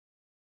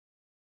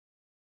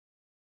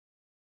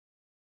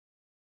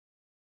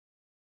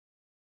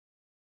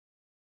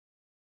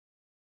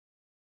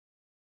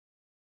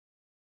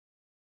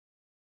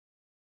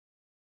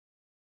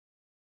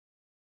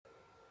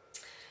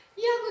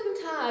Ja,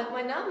 guten Tag.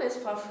 Mein Name ist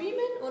Frau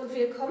Freeman und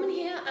willkommen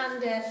hier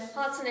an der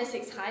Hearts and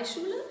Essex High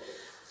Schule.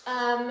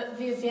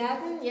 Wir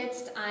werden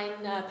jetzt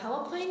ein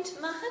PowerPoint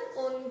machen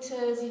und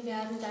Sie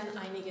werden dann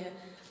einige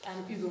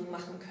Übungen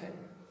machen können.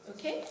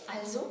 Okay,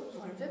 also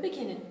wollen wir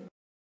beginnen.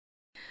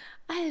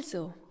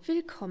 Also,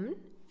 willkommen.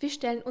 Wir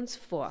stellen uns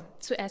vor.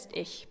 Zuerst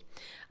ich.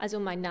 Also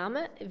mein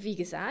Name, wie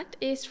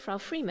gesagt, ist Frau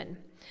Freeman.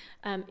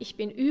 Ich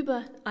bin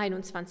über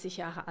 21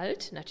 Jahre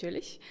alt,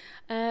 natürlich.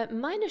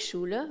 Meine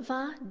Schule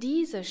war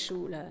diese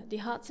Schule,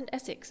 die Hearts and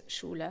Essex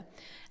Schule.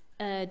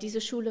 Diese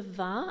Schule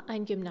war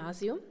ein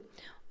Gymnasium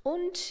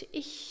und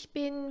ich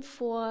bin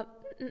vor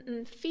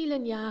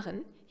vielen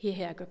Jahren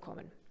hierher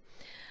gekommen.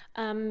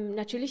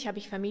 Natürlich habe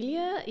ich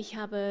Familie, ich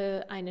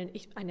habe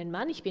einen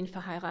Mann, ich bin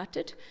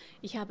verheiratet,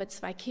 ich habe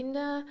 2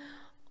 Kinder,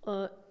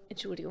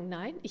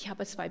 ich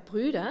habe 2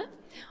 Brüder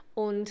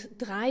und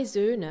 3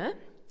 Söhne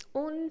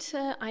und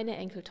eine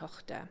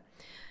Enkeltochter.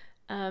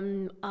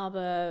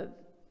 Aber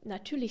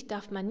natürlich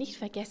darf man nicht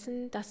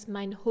vergessen, dass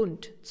mein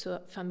Hund zur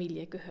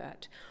Familie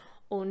gehört.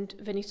 Und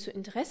wenn ich zu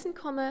Interessen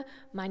komme,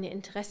 meine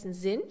Interessen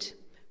sind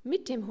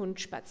mit dem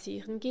Hund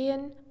spazieren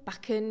gehen,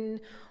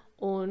 backen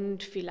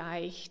und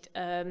vielleicht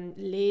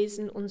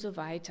lesen und so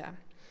weiter.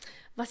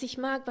 Was ich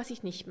mag, was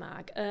ich nicht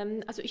mag.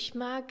 Also ich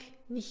mag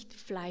nicht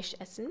Fleisch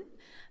essen.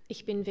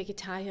 Ich bin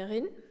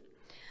Vegetarierin.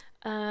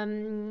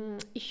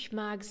 Ich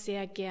mag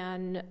sehr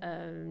gern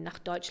nach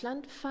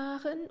Deutschland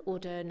fahren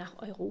oder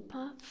nach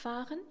Europa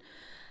fahren.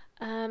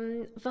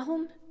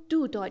 Warum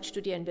du Deutsch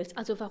studieren willst,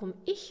 also warum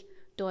ich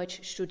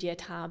Deutsch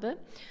studiert habe,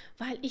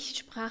 weil ich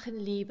Sprachen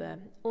liebe.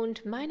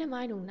 Und meiner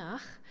Meinung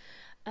nach,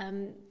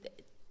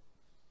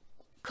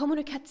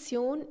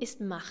 Kommunikation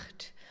ist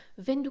Macht.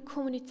 Wenn du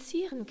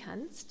kommunizieren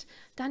kannst,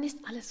 dann ist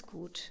alles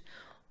gut.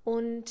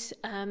 Und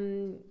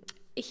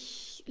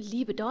ich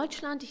liebe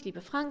Deutschland, ich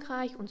liebe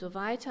Frankreich und so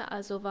weiter,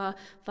 also war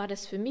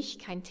das für mich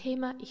kein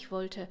Thema. Ich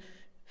wollte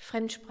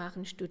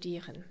Fremdsprachen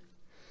studieren.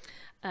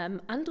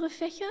 Andere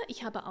Fächer,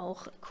 ich habe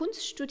auch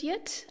Kunst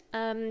studiert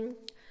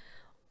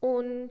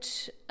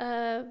und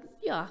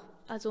ja,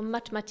 also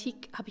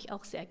Mathematik habe ich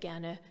auch sehr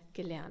gerne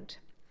gelernt.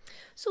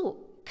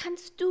 So,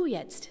 kannst du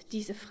jetzt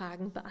diese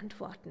Fragen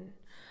beantworten?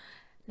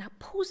 Now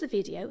pause the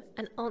video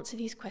and answer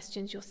these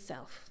questions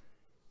yourself.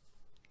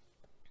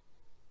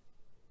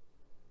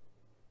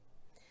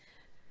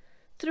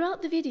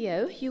 Throughout the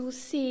video, you will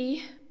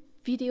see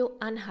video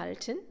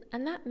anhalten,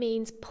 and that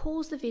means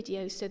pause the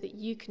video so that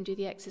you can do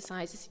the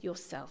exercises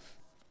yourself.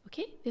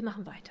 Okay, wir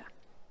machen weiter.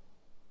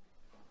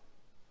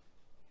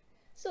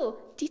 So,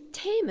 die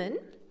Themen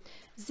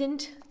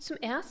sind zum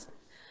ersten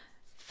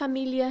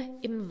Familie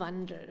im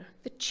Wandel,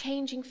 the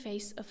changing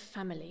face of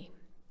family.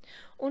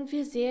 Und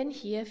wir sehen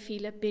hier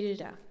viele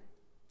Bilder.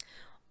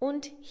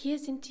 Und hier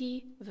sind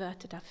die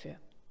Wörter dafür.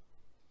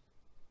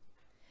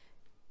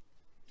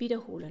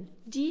 Wiederholen.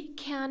 Die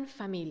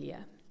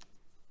Kernfamilie,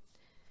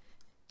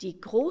 die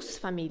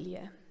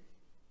Großfamilie,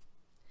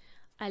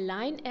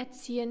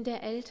 alleinerziehende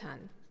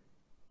Eltern,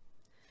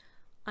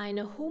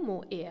 eine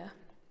Homo-Ehe,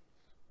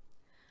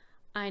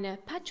 eine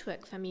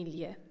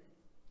Patchwork-Familie.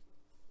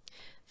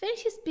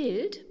 Welches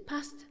Bild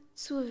passt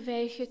zu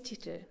welchem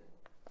Titel?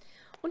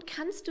 Und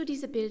kannst du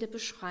diese Bilder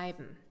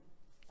beschreiben?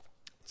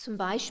 Zum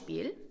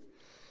Beispiel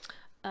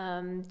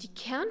die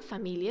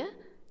Kernfamilie,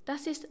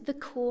 das ist the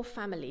core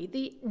family,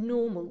 the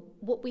normal,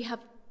 what we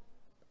have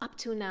up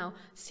till now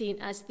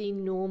seen as the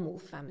normal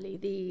family,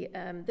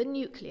 the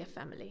nuclear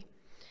family.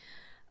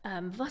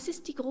 Was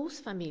ist die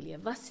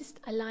Großfamilie? Was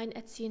ist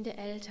alleinerziehende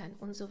Eltern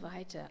und so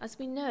weiter? As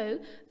we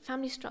know,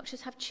 family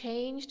structures have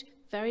changed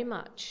very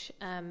much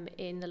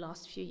in the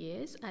last few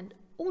years, and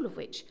all of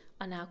which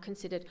are now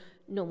considered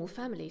normal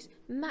families.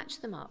 Match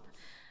them up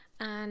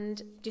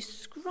and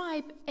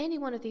describe any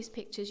one of these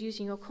pictures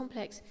using your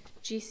complex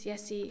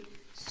GCSE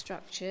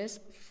structures.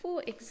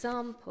 For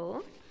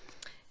example,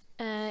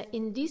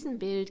 in diesem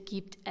Bild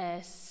gibt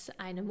es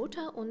eine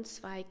Mutter und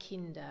 2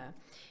 Kinder.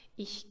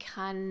 Ich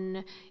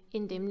kann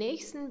in dem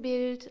nächsten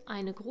Bild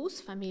eine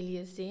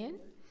Großfamilie sehen,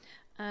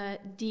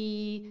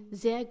 die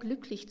sehr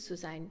glücklich zu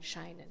sein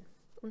scheinen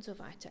und so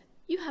weiter.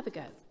 You have a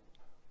go.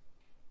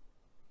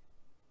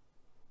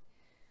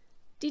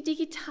 Die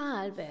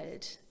digitale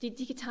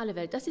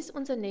Welt, das ist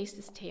unser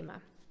nächstes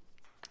Thema.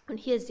 Und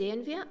hier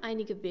sehen wir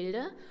einige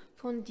Bilder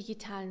von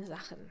digitalen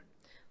Sachen.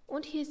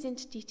 Und hier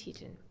sind die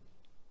Titel.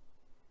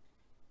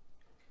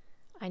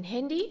 Ein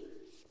Handy,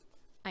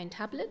 ein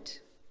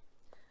Tablet,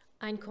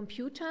 ein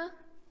Computer,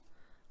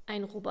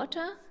 ein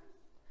Roboter,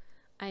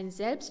 ein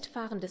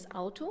selbstfahrendes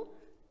Auto,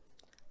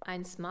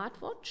 ein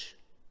Smartwatch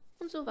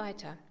und so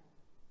weiter.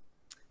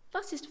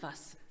 Was ist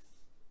was?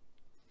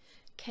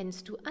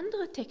 Kennst du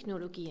andere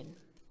Technologien?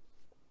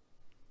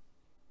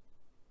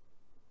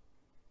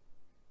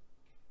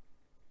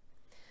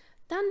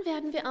 Dann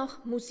werden wir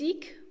auch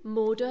Musik,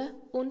 Mode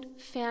und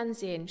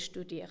Fernsehen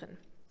studieren.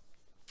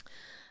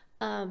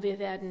 Wir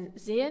werden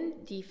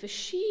sehen die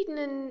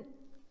verschiedenen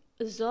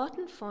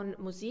Sorten von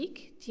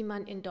Musik, die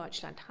man in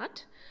Deutschland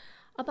hat,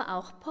 aber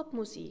auch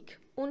Popmusik.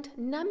 Und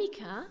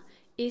Namika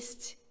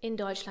ist in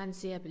Deutschland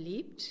sehr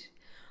beliebt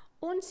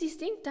Und sie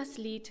singt das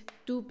Lied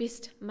Du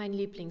bist mein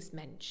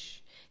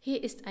Lieblingsmensch.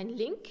 Hier ist ein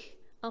Link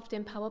auf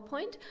dem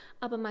PowerPoint,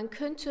 aber man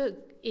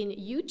könnte in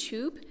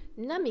YouTube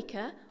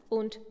Namika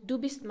und Du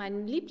bist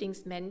mein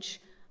Lieblingsmensch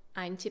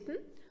eintippen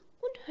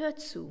und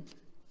hört zu.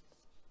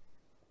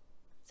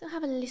 So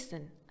have a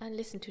listen and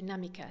listen to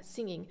Namika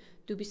singing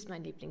Du bist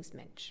mein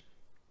Lieblingsmensch.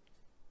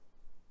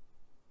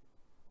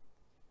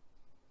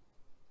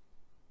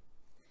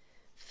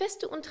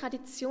 Feste und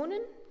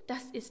Traditionen,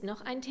 das ist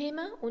noch ein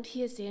Thema und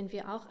hier sehen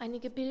wir auch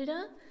einige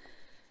Bilder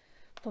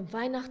vom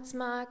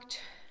Weihnachtsmarkt,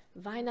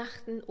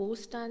 Weihnachten,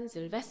 Ostern,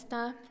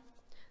 Silvester,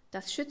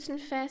 das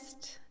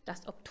Schützenfest,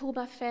 das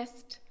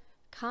Oktoberfest,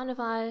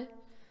 Karneval,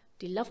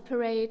 die Love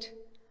Parade.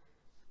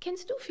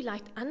 Kennst du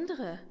vielleicht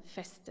andere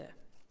Feste?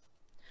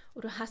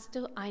 Oder hast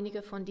du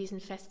einige von diesen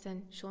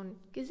Festen schon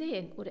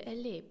gesehen oder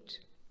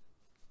erlebt?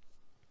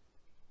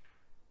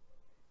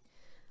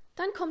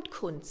 Dann kommt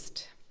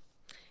Kunst.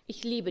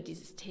 Ich liebe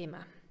dieses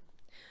Thema.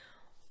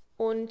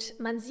 Und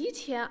man sieht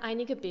hier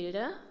einige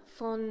Bilder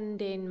von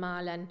den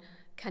Malern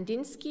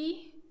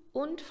Kandinsky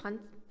und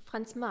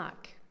Franz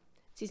Marc.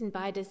 Sie sind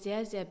beide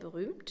sehr, sehr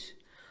berühmt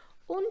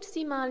und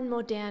sie malen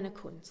moderne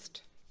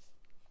Kunst.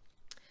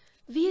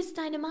 Wie ist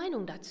deine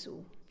Meinung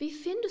dazu? Wie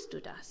findest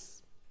du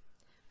das?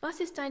 Was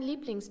ist dein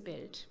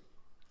Lieblingsbild?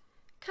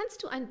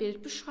 Kannst du ein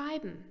Bild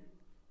beschreiben?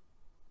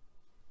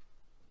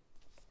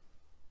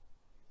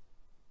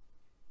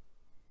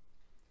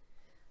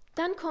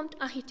 Dann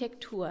kommt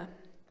Architektur.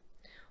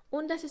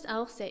 Und das ist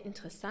auch sehr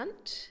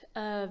interessant.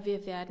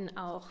 Wir werden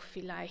auch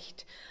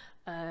vielleicht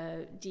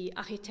die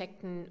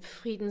Architekten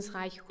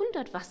Friedensreich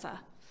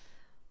Hundertwasser,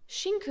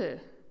 Schinkel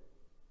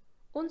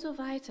und so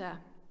weiter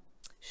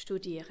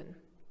studieren.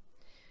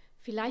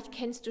 Vielleicht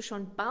kennst du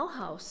schon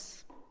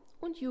Bauhaus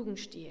und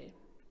Jugendstil.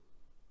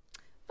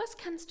 Was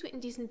kannst du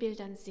in diesen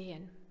Bildern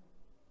sehen?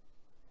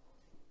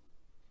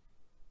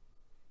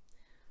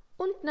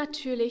 Und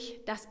natürlich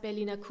das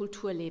Berliner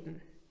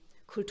Kulturleben.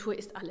 Kultur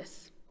ist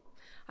alles.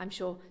 I'm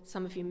sure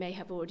some of you may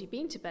have already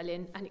been to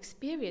Berlin and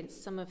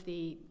experienced some of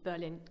the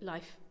Berlin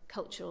life,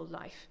 cultural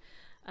life.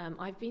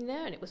 I've been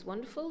there and it was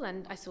wonderful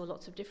and I saw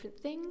lots of different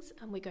things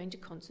and we're going to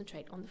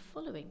concentrate on the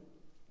following.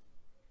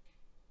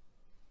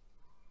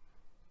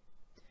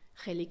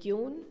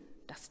 Religion,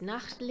 das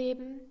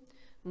Nachtleben,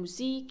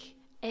 Musik,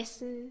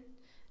 Essen,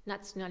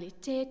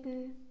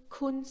 Nationalitäten,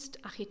 Kunst,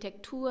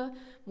 Architektur,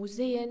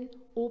 Museen,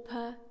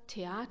 Oper,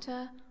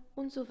 Theater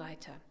und so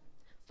weiter.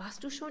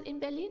 Warst du schon in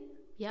Berlin?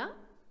 Ja?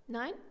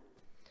 Nein?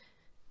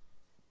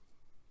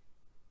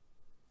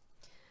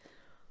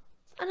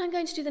 And I'm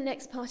going to do the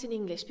next part in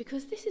English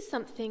because this is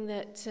something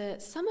that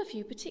some of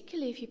you,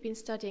 particularly if you've been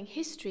studying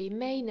history,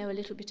 may know a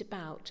little bit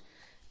about.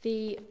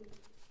 The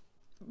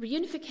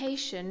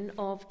reunification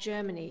of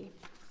Germany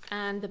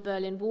and the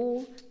Berlin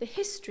Wall, the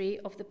history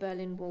of the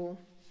Berlin Wall,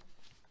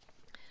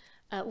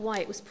 why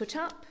it was put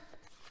up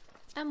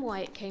and why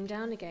it came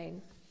down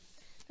again.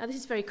 Now this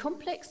is very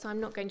complex, so I'm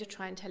not going to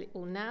try and tell it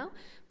all now,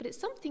 but it's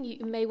something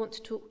you may want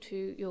to talk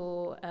to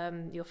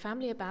your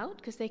family about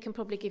because they can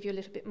probably give you a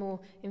little bit more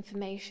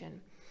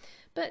information.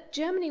 But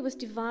Germany was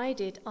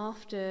divided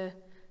after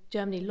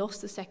Germany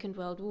lost the Second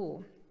World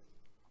War.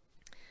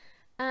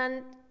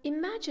 And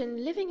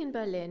imagine living in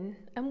Berlin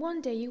and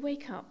one day you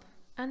wake up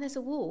and there's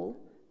a wall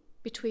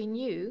between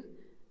you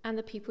and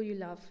the people you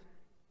love.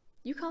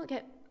 You can't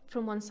get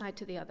from one side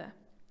to the other.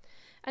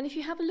 And if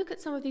you have a look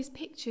at some of these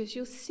pictures,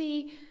 you'll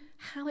see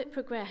how it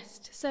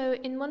progressed. So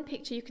in one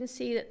picture you can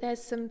see that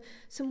there's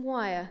some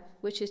wire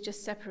which is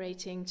just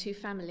separating two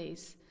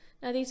families.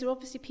 Now these are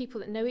obviously people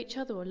that know each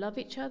other or love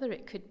each other. They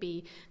could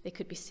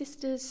be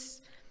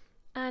sisters,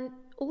 and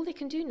all they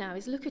can do now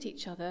is look at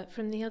each other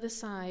from the other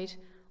side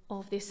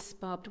of this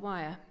barbed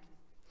wire.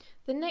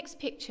 The next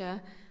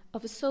picture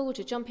of a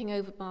soldier jumping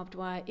over barbed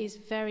wire is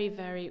very,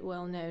 very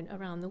well known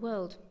around the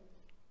world.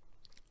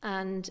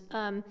 And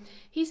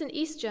he's an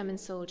East German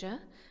soldier,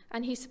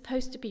 and he's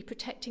supposed to be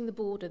protecting the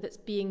border that's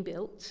being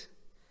built.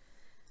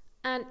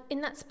 And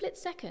in that split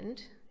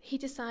second, he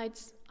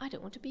decides, I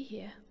don't want to be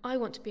here. I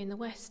want to be in the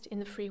West, in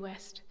the free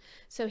West.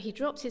 So he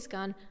drops his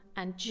gun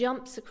and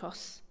jumps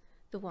across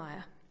the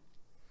wire.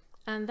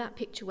 And that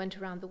picture went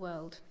around the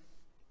world.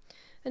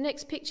 The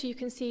next picture, you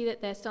can see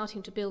that they're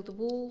starting to build the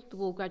wall. The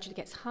wall gradually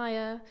gets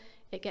higher.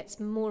 It gets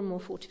more and more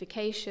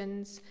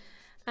fortifications.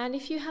 And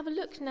if you have a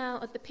look now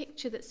at the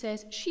picture that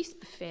says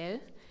Schießbefehl,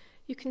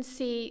 you can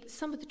see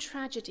some of the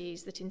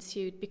tragedies that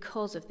ensued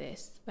because of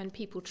this, when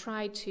people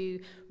tried to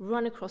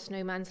run across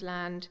no man's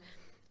land,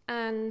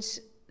 and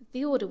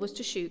the order was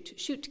to shoot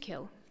to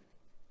kill.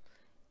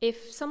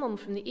 If someone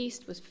from the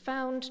east was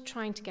found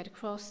trying to get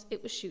across,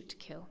 it was shoot to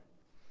kill.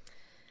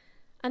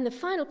 And the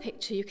final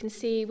picture you can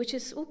see, which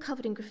is all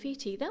covered in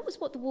graffiti, that was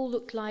what the wall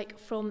looked like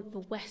from the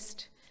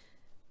west.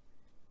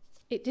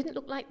 It didn't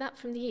look like that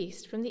from the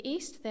east. From the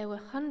east, there were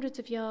hundreds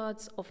of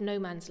yards of no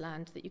man's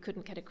land that you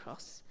couldn't get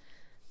across.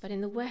 But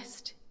in the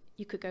west,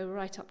 you could go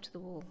right up to the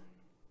wall.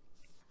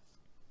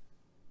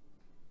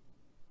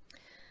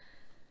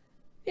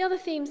 The The other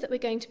themes that we're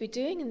going to be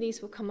doing, and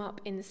these will come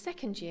up in the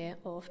second year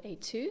of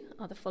A2,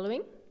 are the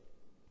following.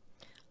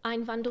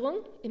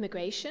 Einwanderung,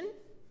 immigration.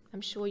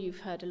 I'm sure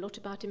you've heard a lot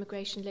about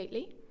immigration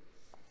lately.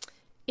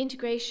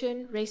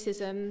 Integration,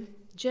 racism,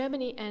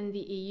 Germany and the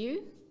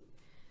EU.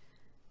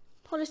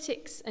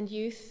 Politics and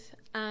youth,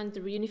 and the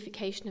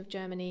reunification of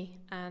Germany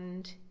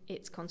and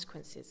its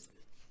consequences.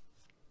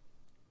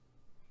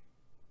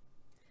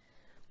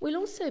 We'll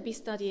also be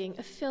studying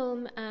a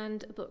film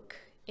and a book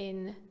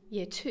in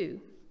year 2.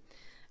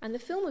 And the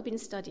film we've been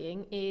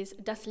studying is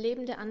Das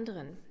Leben der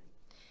anderen.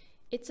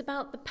 It's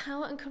about the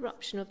power and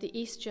corruption of the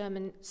East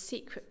German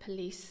secret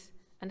police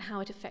and how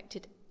it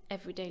affected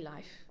everyday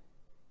life.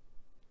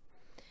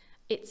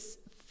 It's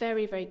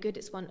very, very good.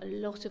 It's won a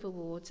lot of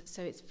awards,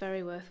 so it's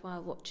very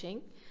worthwhile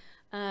watching.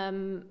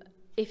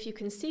 If you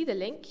can see the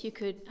link, you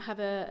could have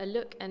a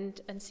look and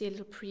see a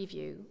little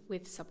preview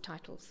with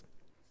subtitles.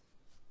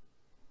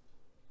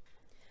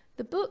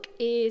 The book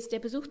is Der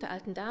Besuch der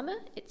alten Dame.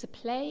 It's a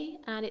play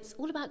and it's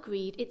all about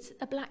greed. It's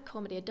a black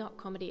comedy, a dark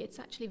comedy. It's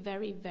actually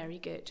very, very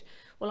good.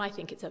 Well, I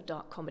think it's a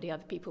dark comedy.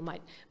 Other people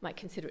might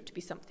consider it to be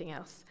something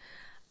else.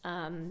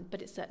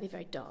 But it's certainly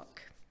very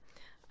dark.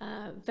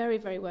 Very,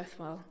 very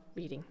worthwhile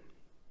reading.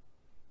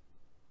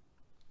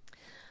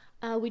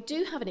 We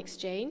do have an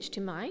exchange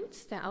to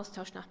Mainz, der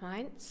Austausch nach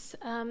Mainz.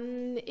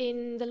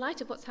 In the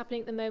light of what's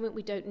happening at the moment,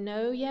 we don't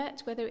know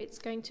yet whether it's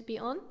going to be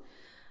on.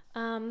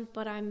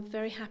 But I'm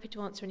very happy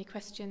to answer any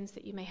questions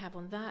that you may have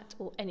on that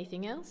or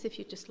anything else. If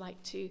you'd just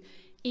like to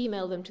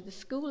email them to the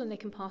school and they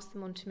can pass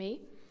them on to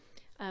me.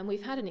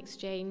 We've had an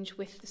exchange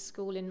with the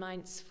school in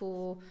Mainz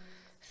for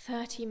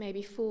 30,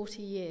 maybe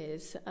 40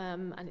 years,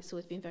 and it's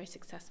always been very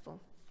successful.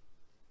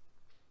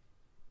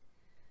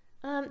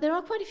 There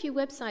are quite a few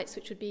websites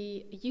which would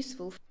be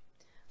useful.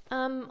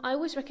 I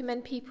always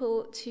recommend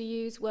people to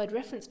use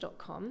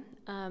wordreference.com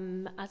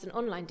as an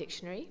online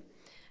dictionary.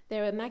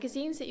 There are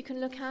magazines that you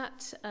can look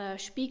at,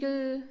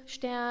 Spiegel,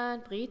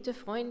 Stern, Briete,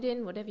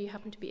 Freundin, whatever you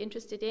happen to be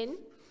interested in.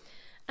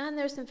 And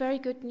there are some very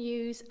good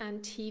news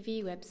and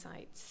TV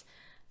websites.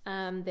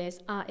 There's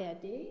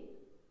ARD,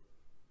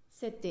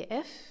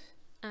 ZDF,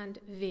 and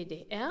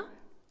WDR.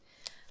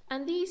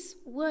 And these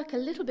work a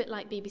little bit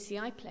like BBC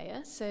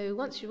iPlayer, so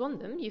once you're on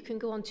them, you can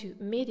go on to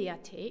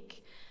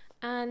Mediathek,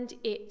 and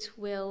it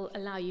will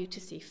allow you to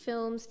see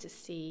films, to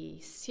see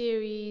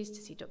series,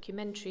 to see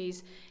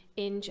documentaries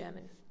in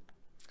German.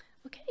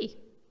 Okay,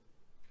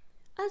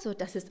 also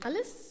das ist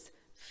alles.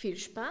 Viel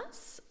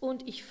Spaß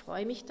und ich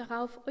freue mich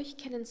darauf, euch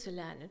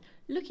kennenzulernen.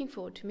 Looking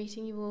forward to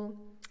meeting you all.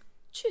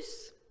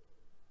 Tschüss.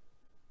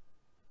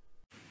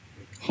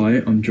 Hi,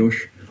 I'm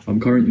Josh.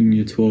 I'm currently in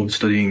Year 12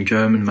 studying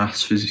German,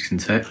 Maths, Physics and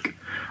Tech.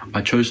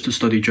 I chose to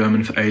study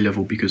German for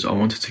A-level because I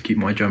wanted to keep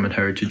my German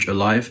heritage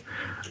alive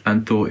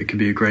and thought it could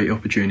be a great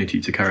opportunity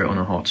to carry it on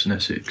at Hearts and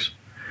Essex.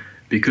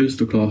 Because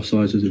the class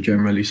sizes are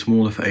generally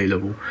smaller for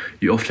A-level,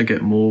 you often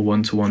get more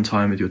one-to-one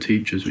time with your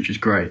teachers, which is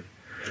great.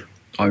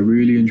 I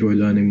really enjoy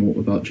learning more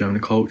about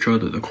German culture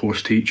that the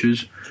course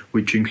teaches,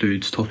 which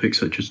includes topics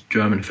such as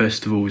German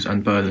festivals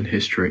and Berlin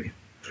history.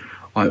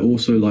 I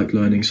also like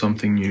learning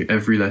something new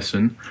every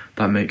lesson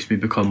that makes me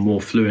become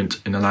more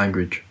fluent in a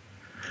language.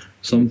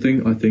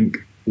 Something I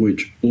think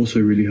which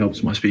also really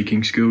helps my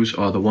speaking skills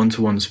are the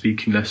one-to-one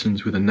speaking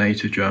lessons with a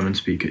native German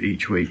speaker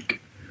each week.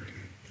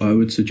 I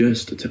would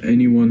suggest to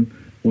anyone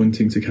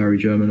wanting to carry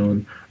German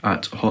on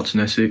at Hearts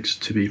and Essex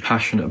to be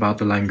passionate about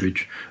the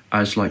language,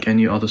 as like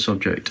any other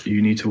subject,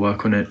 you need to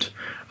work on it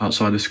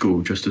outside of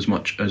school just as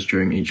much as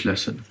during each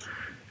lesson.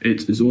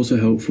 It is also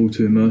helpful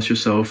to immerse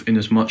yourself in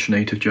as much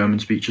native German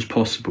speech as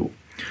possible.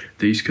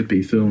 These could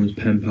be films,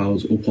 pen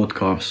pals or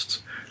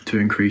podcasts to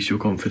increase your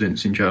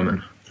confidence in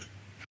German.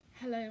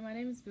 Hello, my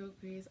name is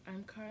Bilquis.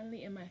 I'm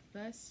currently in my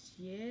first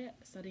year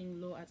studying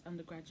law at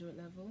undergraduate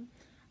level.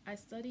 I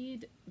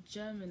studied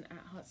German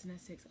at Hearts and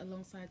Essex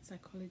alongside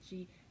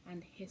psychology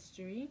and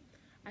history.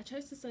 I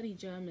chose to study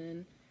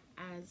German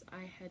as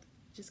I had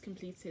just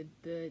completed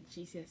the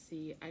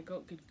GCSE. I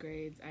got good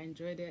grades, I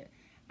enjoyed it,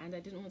 and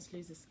I didn't want to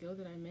lose the skill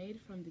that I made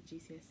from the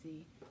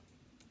GCSE.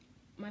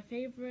 My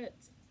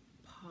favourite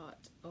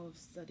part of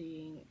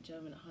studying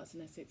German at Hearts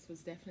and Essex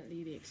was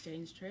definitely the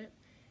exchange trip.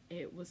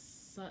 It was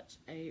such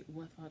a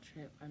worthwhile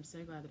trip. I'm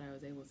so glad that I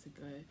was able to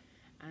go,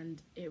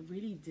 and it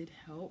really did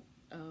help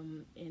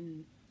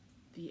in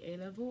the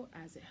A-level,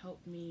 as it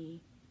helped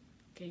me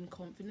gain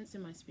confidence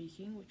in my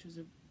speaking, which was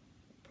a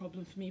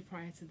problem for me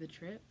prior to the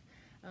trip.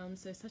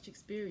 So such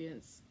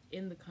experience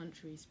in the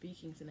country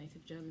speaking to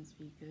native German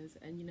speakers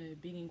and, you know,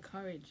 being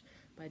encouraged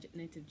by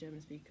native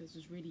German speakers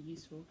was really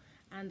useful,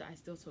 and I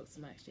still talk to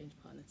my exchange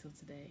partner till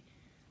today.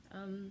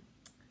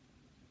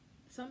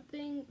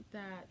 Something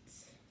that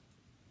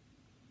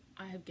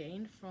I have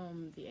gained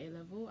from the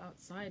A-level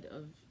outside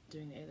of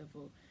doing the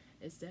A-level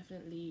is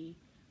definitely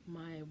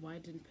my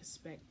widened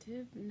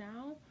perspective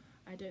now.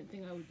 I don't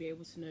think I would be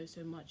able to know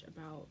so much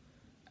about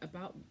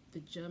the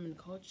German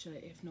culture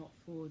if not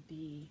for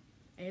the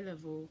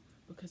A-level,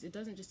 because it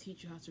doesn't just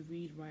teach you how to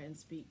read, write and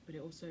speak, but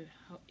it also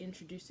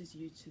introduces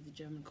you to the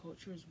German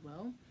culture as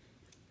well.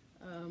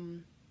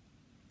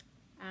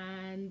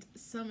 And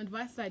some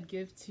advice I'd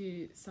give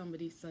to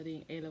somebody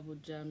studying A-level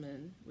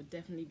German would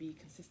definitely be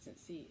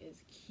consistency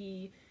is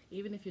key.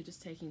 Even if you're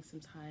just taking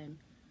some time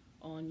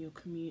on your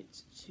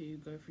commute to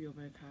go through your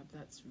vocab,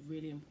 that's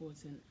really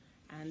important.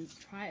 And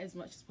try as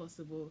much as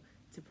possible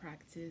to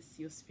practice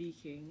your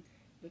speaking,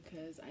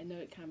 because I know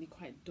it can be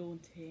quite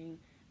daunting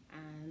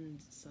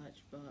and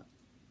such, but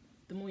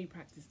the more you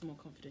practice, the more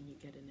confident you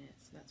get in it.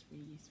 So that's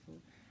really useful.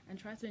 And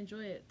try to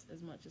enjoy it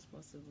as much as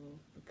possible,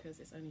 because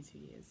it's only 2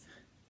 years.